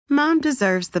Mom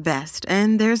deserves the best,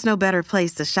 and there's no better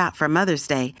place to shop for Mother's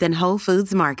Day than Whole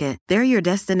Foods Market. They're your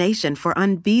destination for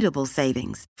unbeatable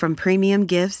savings, from premium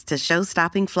gifts to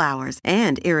show-stopping flowers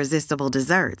and irresistible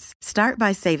desserts. Start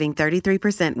by saving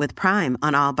 33% with Prime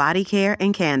on all body care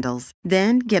and candles.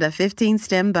 Then get a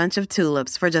 15-stem bunch of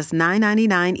tulips for just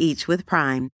 $9.99 each with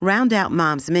Prime. Round out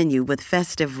Mom's menu with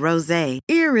festive rosé,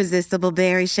 irresistible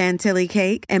berry chantilly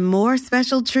cake, and more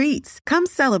special treats. Come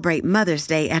celebrate Mother's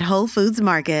Day at Whole Foods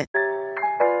Market.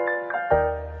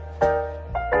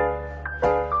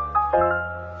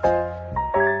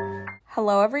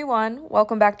 Hello everyone,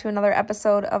 welcome back to another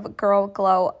episode of Girl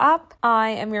Glow Up. I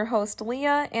am your host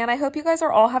Leah, and I hope you guys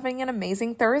are all having an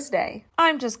amazing Thursday.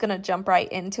 I'm just gonna jump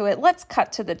right into it. Let's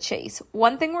cut to the chase.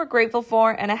 One thing we're grateful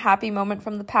for and a happy moment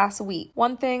from the past week.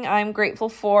 One thing I'm grateful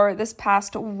for this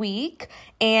past week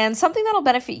and something that'll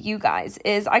benefit you guys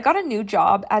is I got a new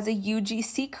job as a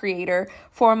UGC creator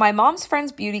for my mom's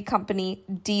friend's beauty company,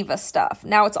 Diva Stuff.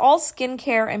 Now it's all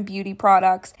skincare and beauty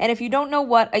products, and if you don't know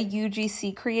what a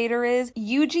UGC creator is,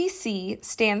 UGC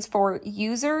stands for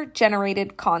User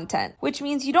Generated Content, which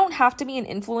means you don't have to be an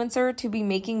influencer to be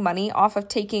making money off of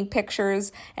taking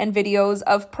pictures and videos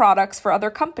of products for other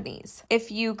companies.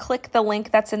 If you click the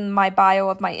link that's in my bio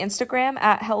of my Instagram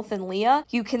at Health and Leah,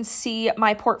 you can see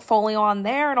my portfolio on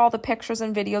there and all the pictures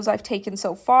and videos I've taken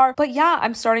so far. But yeah,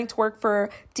 I'm starting to work for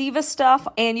Diva Stuff,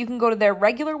 and you can go to their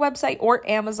regular website or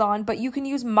Amazon, but you can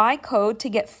use my code to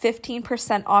get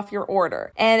 15% off your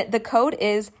order. And the code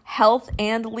is Health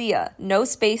and Leah. No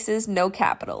spaces, no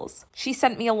capitals. She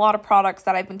sent me a lot of products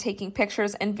that I've been taking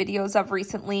pictures and videos of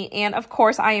recently, and of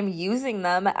course I am using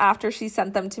them after she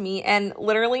sent them to me, and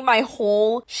literally my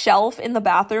whole shelf in the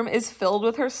bathroom is filled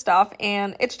with her stuff,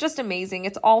 and it's just amazing.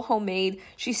 It's all homemade.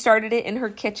 She started it in her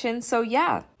kitchen, so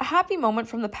yeah. A happy moment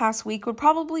from the past week would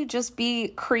probably just be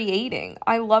creating.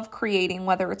 I love creating,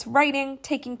 whether it's writing,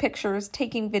 taking pictures,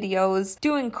 taking videos,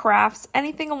 doing crafts,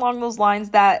 anything along those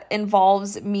lines that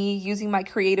involves me using my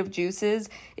creative juices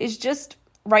is just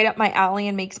right up my alley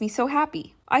and makes me so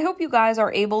happy. I hope you guys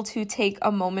are able to take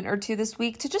a moment or two this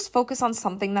week to just focus on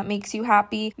something that makes you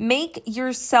happy. Make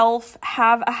yourself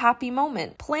have a happy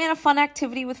moment. Plan a fun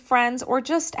activity with friends, or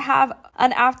just have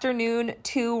an afternoon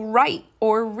to write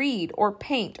or read or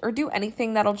paint or do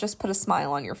anything that'll just put a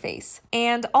smile on your face.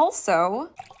 And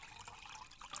also,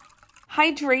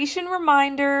 hydration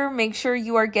reminder, make sure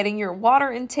you are getting your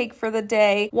water intake for the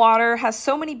day. Water has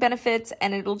so many benefits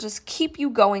and it'll just keep you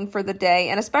going for the day.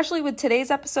 And especially with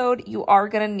today's episode, you are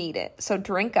going to need it. So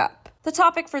drink up. The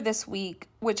topic for this week,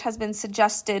 which has been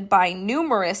suggested by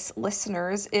numerous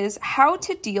listeners, is how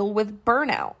to deal with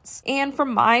burnouts. And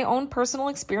from my own personal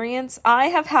experience, I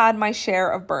have had my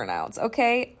share of burnouts,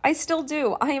 okay? I still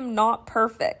do. I am not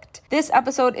perfect. This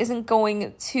episode isn't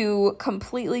going to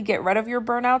completely get rid of your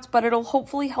burnouts, but it'll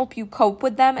hopefully help you cope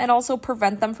with them and also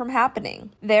prevent them from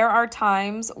happening. There are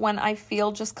times when I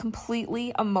feel just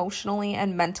completely emotionally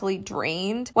and mentally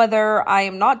drained, whether I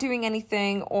am not doing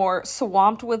anything or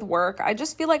swamped with work. I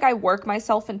just feel like I work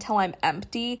myself until I'm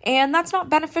empty, and that's not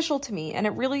beneficial to me, and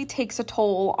it really takes a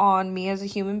toll on me as a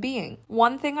human being.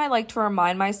 One thing I like to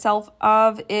remind myself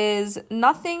of is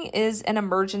nothing is an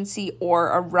emergency or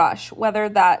a rush, whether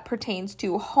that pertains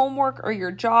to homework or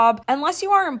your job. Unless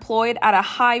you are employed at a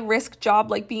high-risk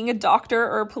job like being a doctor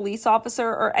or a police officer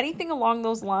or anything along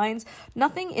those lines,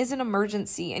 nothing is an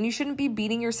emergency, and you shouldn't be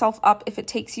beating yourself up if it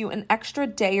takes you an extra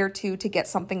day or two to get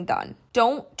something done.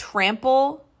 Don't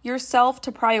trample yourself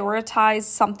to prioritize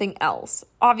something else.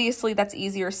 Obviously, that's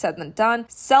easier said than done.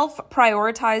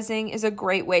 Self-prioritizing is a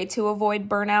great way to avoid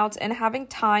burnouts, and having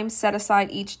time set aside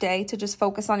each day to just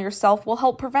focus on yourself will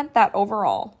help prevent that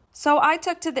overall. So I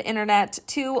took to the internet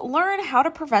to learn how to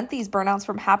prevent these burnouts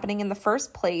from happening in the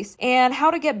first place, and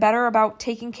how to get better about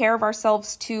taking care of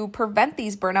ourselves to prevent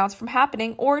these burnouts from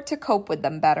happening or to cope with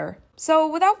them better. So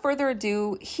without further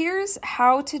ado, here's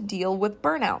how to deal with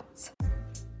burnouts.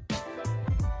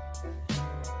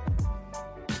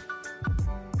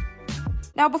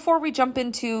 Now, before we jump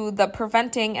into the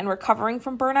preventing and recovering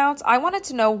from burnouts, I wanted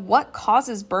to know what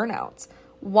causes burnouts.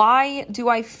 Why do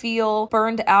I feel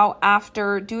burned out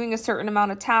after doing a certain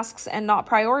amount of tasks and not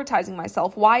prioritizing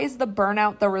myself? Why is the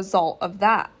burnout the result of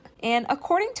that? And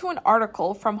according to an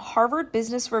article from Harvard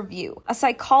Business Review, a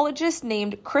psychologist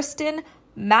named Kristen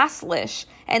Maslish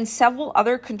and several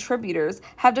other contributors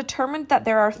have determined that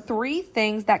there are 3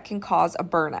 things that can cause a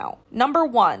burnout. Number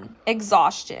 1,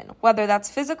 exhaustion, whether that's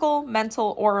physical,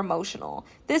 mental, or emotional.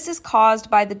 This is caused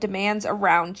by the demands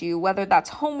around you, whether that's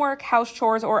homework, house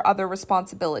chores, or other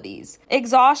responsibilities.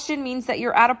 Exhaustion means that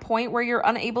you're at a point where you're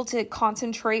unable to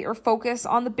concentrate or focus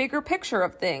on the bigger picture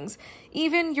of things.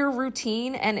 Even your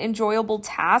routine and enjoyable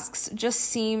tasks just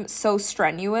seem so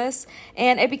strenuous,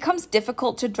 and it becomes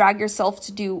difficult to drag yourself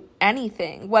to do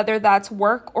anything, whether that's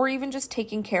work or even just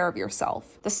taking care of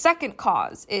yourself. The second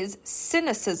cause is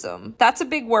cynicism. That's a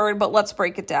big word, but let's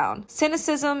break it down.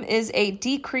 Cynicism is a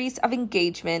decrease of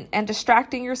engagement and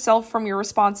distracting yourself from your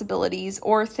responsibilities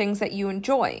or things that you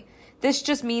enjoy. This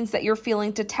just means that you're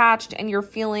feeling detached and you're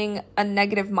feeling a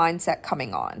negative mindset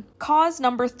coming on. Cause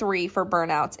number 3 for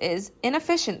burnouts is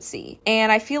inefficiency.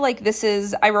 And I feel like this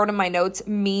is, I wrote in my notes,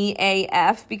 me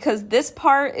AF, because this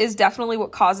part is definitely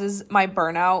what causes my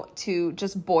burnout to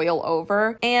just boil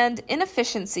over. And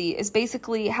inefficiency is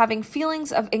basically having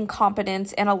feelings of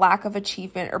incompetence and a lack of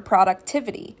achievement or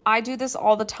productivity. I do this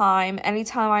all the time.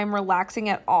 Anytime I'm relaxing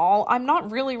at all, I'm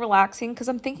not really relaxing because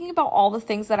I'm thinking about all the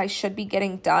things that I should be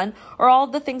getting done or all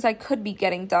of the things I could be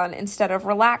getting done instead of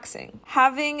relaxing.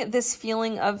 Having this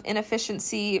feeling of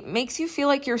inefficiency makes you feel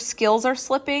like your skills are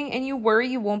slipping and you worry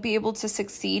you won't be able to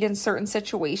succeed in certain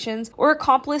situations or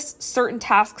accomplish certain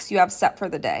tasks you have set for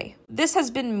the day. This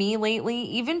has been me lately.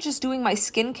 Even just doing my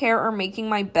skincare or making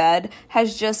my bed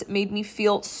has just made me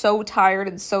feel so tired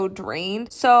and so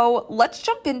drained. So let's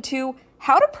jump into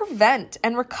how to prevent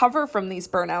and recover from these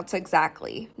burnouts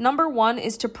exactly. Number 1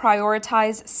 is to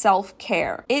prioritize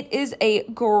self-care. It is a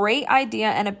great idea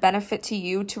and a benefit to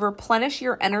you to replenish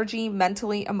your energy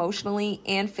mentally, emotionally,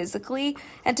 and physically,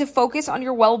 and to focus on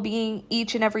your well-being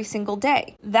each and every single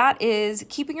day. That is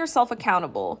keeping yourself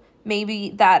accountable.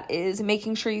 Maybe that is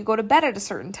making sure you go to bed at a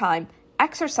certain time,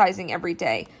 exercising every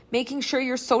day, making sure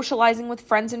you're socializing with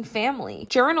friends and family,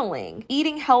 journaling,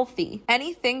 eating healthy.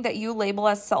 Anything that you label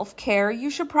as self-care, you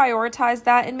should prioritize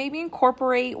that and maybe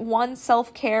incorporate one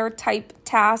self-care type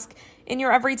task in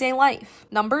your everyday life.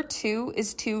 Number 2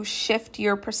 is to shift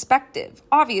your perspective.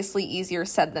 Obviously easier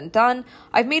said than done.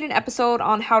 I've made an episode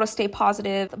on how to stay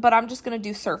positive, but I'm just going to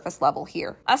do surface level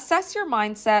here. Assess your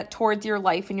mindset towards your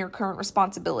life and your current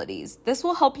responsibilities. This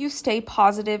will help you stay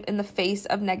positive in the face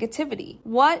of negativity.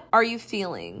 What are you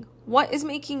feeling? What is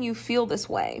making you feel this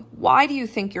way? Why do you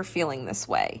think you're feeling this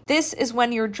way? This is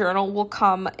when your journal will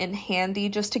come in handy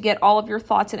just to get all of your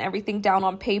thoughts and everything down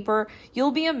on paper.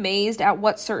 You'll be amazed at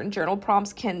what certain journal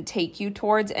prompts can take you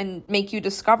towards and make you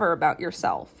discover about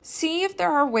yourself. See if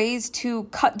there are ways to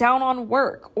cut down on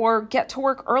work or get to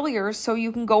work earlier so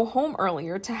you can go home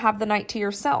earlier to have the night to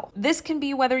yourself. This can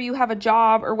be whether you have a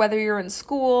job or whether you're in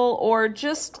school or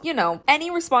just, any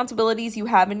responsibilities you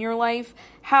have in your life.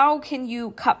 How can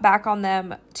you cut back on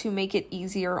them to make it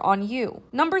easier on you?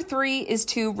 Number 3 is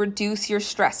to reduce your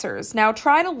stressors. Now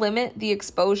try to limit the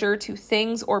exposure to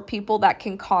things or people that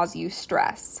can cause you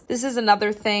stress. This is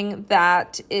another thing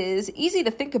that is easy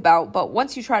to think about, but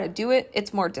once you try to do it,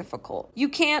 it's more difficult. You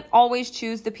can't always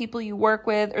choose the people you work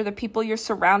with or the people you're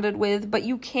surrounded with, but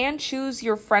you can choose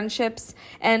your friendships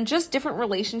and just different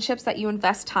relationships that you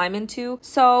invest time into.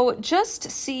 So just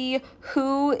see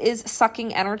who is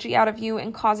sucking energy out of you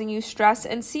and causing you stress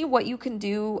and see what you can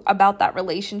do about that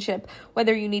relationship,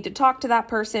 whether you need to talk to that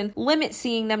person, limit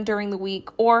seeing them during the week,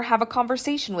 or have a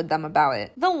conversation with them about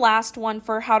it. The last one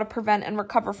for how to prevent and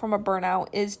recover from a burnout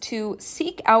is to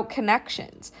seek out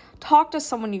connections. Talk to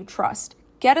someone you trust.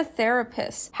 Get a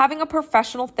therapist. Having a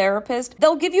professional therapist,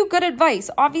 they'll give you good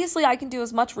advice. Obviously, I can do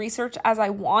as much research as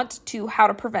I want to how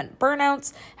to prevent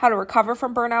burnouts, how to recover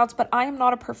from burnouts, but I am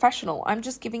not a professional. I'm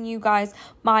just giving you guys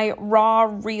my raw,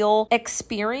 real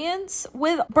experience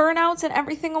with burnouts and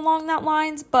everything along that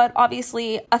lines, but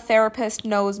obviously a therapist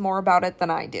knows more about it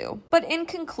than I do. But in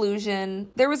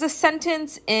conclusion, there was a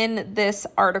sentence in this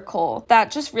article that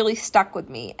just really stuck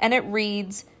with me, and it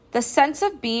reads, "The sense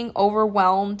of being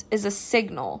overwhelmed is a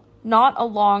signal, not a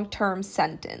long-term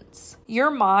sentence." Your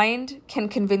mind can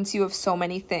convince you of so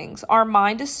many things. Our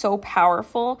mind is so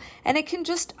powerful, and it can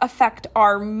just affect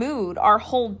our mood, our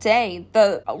whole day,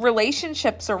 the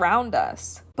relationships around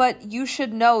us. But you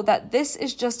should know that this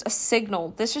is just a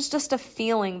signal. This is just a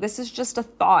feeling. This is just a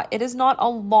thought. It is not a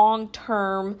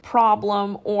long-term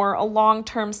problem or a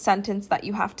long-term sentence that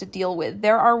you have to deal with.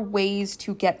 There are ways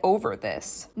to get over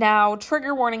this. Now,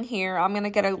 trigger warning here. I'm going to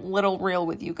get a little real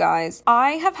with you guys.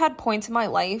 I have had points in my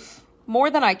life, more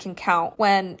than I can count,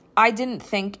 when I didn't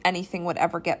think anything would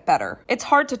ever get better. It's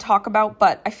hard to talk about,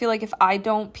 but I feel like if I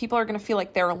don't, people are going to feel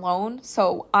like they're alone.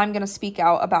 So I'm going to speak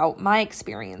out about my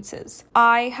experiences.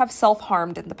 I have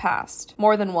self-harmed in the past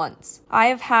more than once. I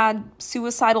have had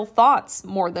suicidal thoughts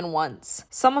more than once.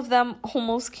 Some of them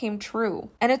almost came true.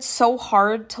 And it's so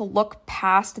hard to look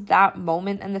past that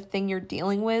moment and the thing you're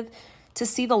dealing with to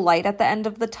see the light at the end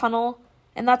of the tunnel.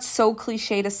 And that's so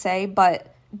cliche to say, but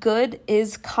good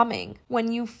is coming.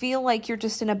 When you feel like you're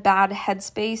just in a bad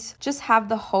headspace, just have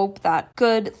the hope that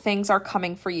good things are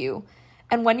coming for you.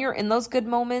 And when you're in those good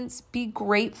moments, be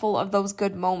grateful of those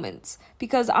good moments.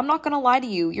 Because I'm not going to lie to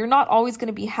you, you're not always going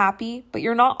to be happy, but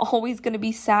you're not always going to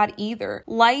be sad either.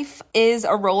 Life is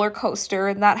a roller coaster,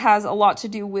 and that has a lot to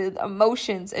do with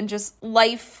emotions and just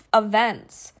life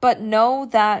events. But know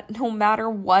that no matter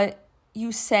what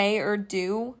you say or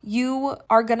do, you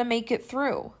are going to make it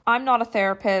through. I'm not a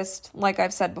therapist, like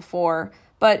I've said before,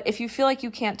 but if you feel like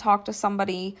you can't talk to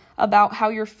somebody about how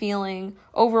you're feeling,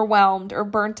 overwhelmed or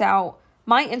burnt out,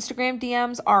 my Instagram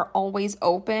DMs are always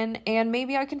open, and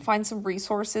maybe I can find some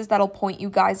resources that'll point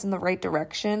you guys in the right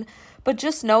direction. But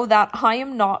just know that I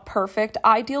am not perfect.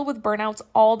 I deal with burnouts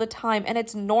all the time, and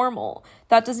it's normal.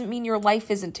 That doesn't mean your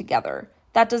life isn't together.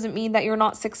 That doesn't mean that you're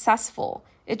not successful.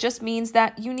 It just means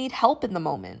that you need help in the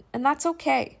moment, and that's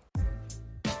okay.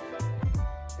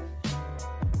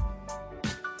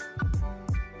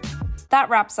 That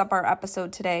wraps up our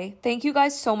episode today. Thank you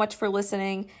guys so much for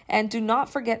listening, and do not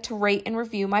forget to rate and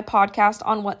review my podcast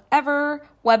on whatever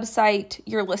website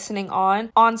you're listening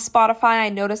on. On Spotify, I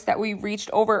noticed that we reached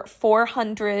over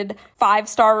 400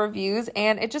 5-star reviews,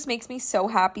 and it just makes me so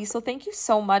happy. So thank you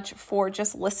so much for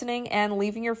just listening and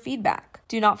leaving your feedback.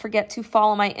 Do not forget to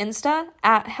follow my Insta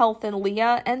at Health and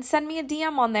Leah and send me a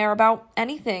DM on there about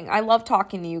anything. I love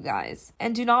talking to you guys.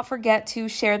 And do not forget to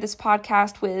share this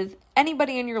podcast with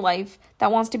anybody in your life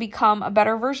that wants to become a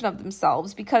better version of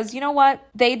themselves, because you know what?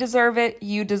 They deserve it.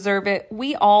 You deserve it.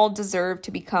 We all deserve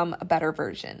to become a better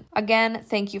version. Again,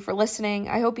 thank you for listening.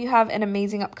 I hope you have an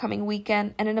amazing upcoming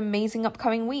weekend and an amazing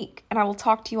upcoming week, and I will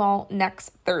talk to you all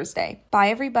next Thursday. Bye,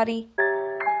 everybody.